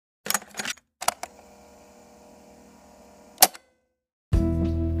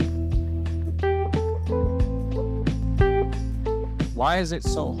Why is it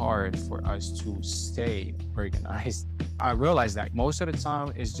so hard for us to stay organized? I realize that most of the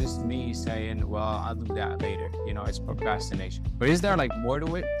time it's just me saying, well, I'll do that later. You know, it's procrastination. But is there like more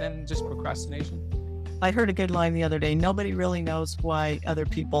to it than just procrastination? I heard a good line the other day. Nobody really knows why other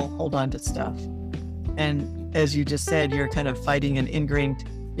people hold on to stuff. And as you just said, you're kind of fighting an ingrained,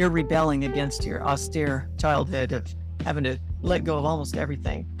 you're rebelling against your austere childhood of having to let go of almost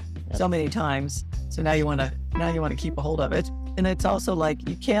everything so many times. So now you want to keep a hold of it. And it's also like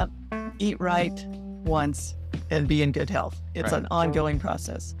you can't eat right once and be in good health. It's an ongoing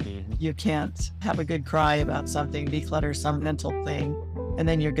process. You can't have a good cry about something, declutter some mental thing, and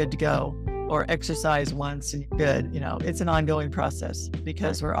then you're good to go. Or exercise once and you're good. You know, it's an ongoing process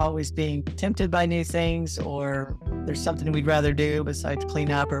because we're always being tempted by new things, or there's something we'd rather do besides clean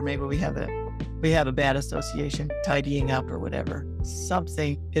up, or maybe we have a bad association, tidying up or whatever.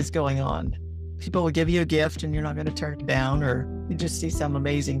 Something is going on. People will give you a gift and you're not going to turn it down, or you just see some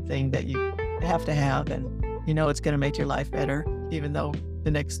amazing thing that you have to have and you know it's going to make your life better, even though the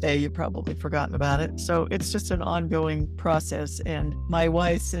next day you've probably forgotten about it. So it's just an ongoing process. And my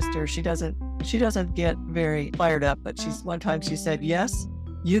wife's sister, she doesn't get very fired up, but one time she said, yes,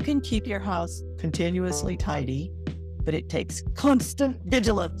 you can keep your house continuously tidy, but it takes constant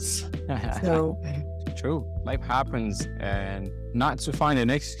vigilance. So true. Life happens, and not to find an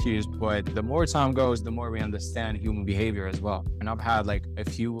excuse, but the more time goes, the more we understand human behavior as well. And I've had like a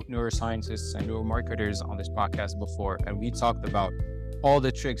few neuroscientists and neuromarketers on this podcast before, and we talked about all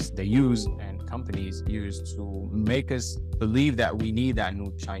the tricks they use and companies use to make us believe that we need that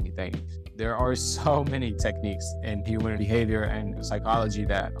new shiny thing. There are so many techniques in human behavior and psychology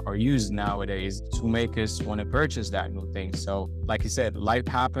that are used nowadays to make us want to purchase that new thing. So like you said, life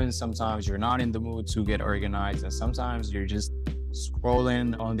happens. Sometimes you're not in the mood to get organized, and sometimes you're just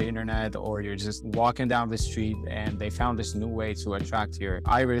scrolling on the internet, or you're just walking down the street and they found this new way to attract your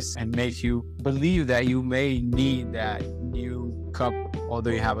iris and make you believe that you may need that new cup,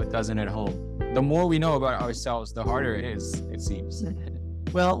 although you have a dozen at home. The more we know about ourselves, the harder it is, it seems.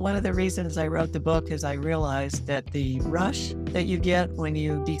 Well, one of the reasons I wrote the book is I realized that the rush that you get when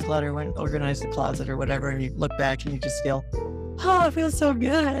you declutter, when you organize the closet or whatever, and you look back and you just feel, oh, it feels so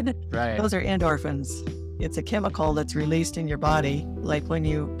good. Right. Those are endorphins. It's a chemical that's released in your body, like when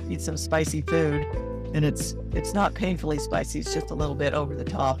you eat some spicy food, and it's not painfully spicy, it's just a little bit over the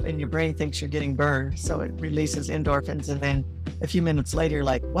top, and your brain thinks you're getting burned, so it releases endorphins, and then a few minutes later, you're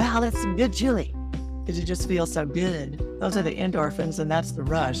like, wow, that's some good chili, because you just feel so good. Those are the endorphins, and that's the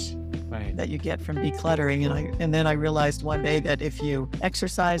rush that you get from decluttering. And then I realized one day that if you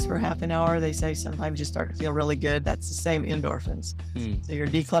exercise for half an hour, they say sometimes you start to feel really good. That's the same endorphins. So you're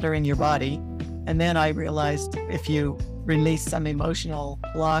decluttering your body. And then I realized if you release some emotional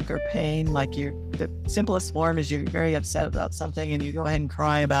block or pain, like the simplest form is you're very upset about something and you go ahead and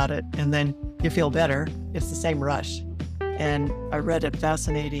cry about it, and then you feel better. It's the same rush. And I read a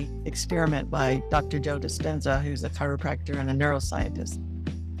fascinating experiment by Dr. Joe Dispenza, who's a chiropractor and a neuroscientist.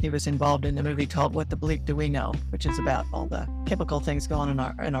 He was involved in a movie called What the Bleep Do We Know, which is about all the chemical things going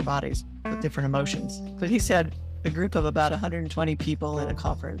on in our bodies with different emotions. But he said a group of about 120 people in a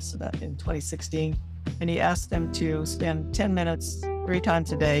conference in 2016, and he asked them to spend 10 minutes 3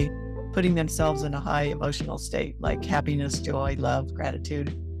 times a day putting themselves in a high emotional state, like happiness, joy, love,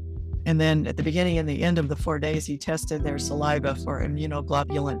 gratitude. And then at the beginning and the end of the 4 days, he tested their saliva for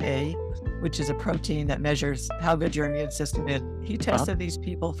immunoglobulin A, which is a protein that measures how good your immune system is. He tested these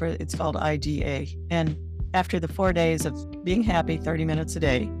people for, it's called IgA. And after the 4 days of being happy 30 minutes a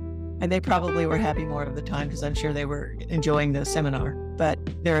day, and they probably were happy more of the time because I'm sure they were enjoying the seminar, but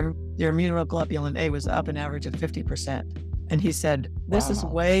their immunoglobulin A was up an average of 50%. And he said, this is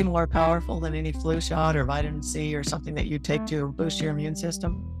way more powerful than any flu shot or vitamin C or something that you take to boost your immune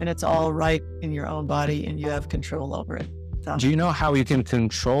system. And it's all right in your own body and you have control over it. So, do you know how you can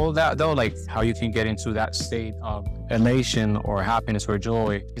control that though? Like how you can get into that state of elation or happiness or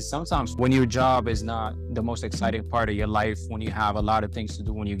joy? Because sometimes when your job is not the most exciting part of your life, when you have a lot of things to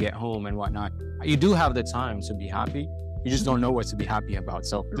do when you get home and whatnot, you do have the time to be happy. You just don't know what to be happy about.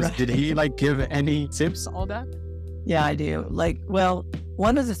 So did he give any tips on that? Yeah, I do.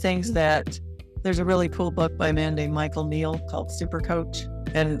 One of the things that there's a really cool book by a man named Michael Neal called Super Coach,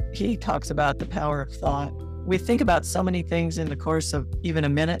 and he talks about the power of thought. We think about so many things in the course of even a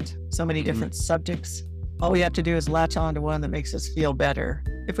minute, so many different subjects. All we have to do is latch on to one that makes us feel better.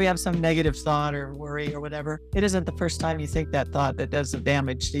 If we have some negative thought or worry or whatever, it isn't the first time you think that thought that does the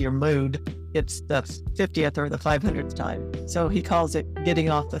damage to your mood. It's the 50th or the 500th time. So he calls it getting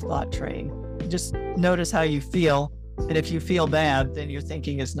off the thought train. Just notice how you feel And if you feel bad, then your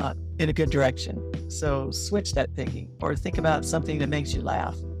thinking is not in a good direction. So switch that thinking, or think about something that makes you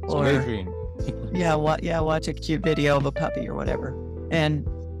laugh. So Or daydream. watch a cute video of a puppy or whatever. And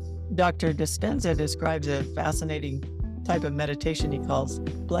Dr. Dispenza describes a fascinating type of meditation he calls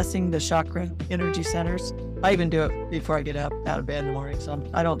blessing the chakra energy centers. I even do it before I get up out of bed in the morning. So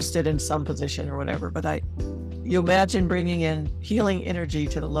I don't sit in some position or whatever, but you imagine bringing in healing energy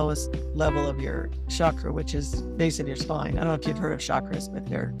to the lowest level of your chakra, which is base of your spine. I don't know if you've heard of chakras, but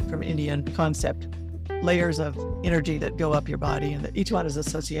they're from Indian concept, layers of energy that go up your body, and each one is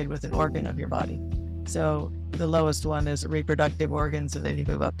associated with an organ of your body. So the lowest one is reproductive organs, and then you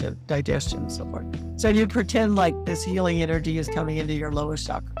move up to digestion and so forth. So you pretend like this healing energy is coming into your lowest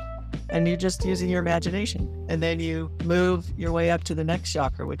chakra, and you're just using your imagination. And then you move your way up to the next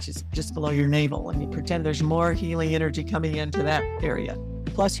chakra, which is just below your navel, and you pretend there's more healing energy coming into that area.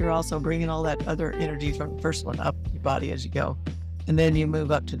 Plus, you're also bringing all that other energy from the first one up your body as you go. And then you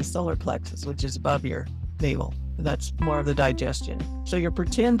move up to the solar plexus, which is above your navel. That's more of the digestion. So you're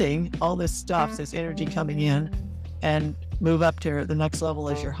pretending all this stuff, this energy coming in, and move up to the next level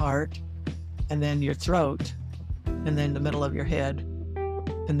is your heart, and then your throat, and then the middle of your head,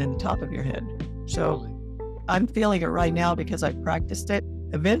 and then the top of your head. So I'm feeling it right now because I practiced it.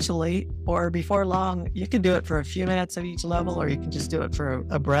 Eventually, or before long, you can do it for a few minutes at each level, or you can just do it for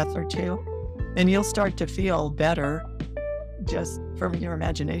a breath or two, and you'll start to feel better just from your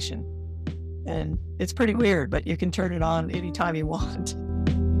imagination. And it's pretty weird, but you can turn it on anytime you want.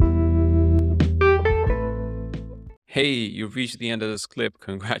 Hey, you've reached the end of this clip.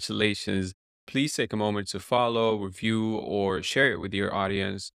 Congratulations. Please take a moment to follow, review, or share it with your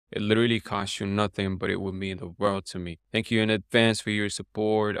audience. It literally costs you nothing, but it would mean the world to me. Thank you in advance for your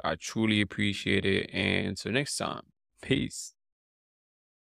support. I truly appreciate it. And until next time, peace.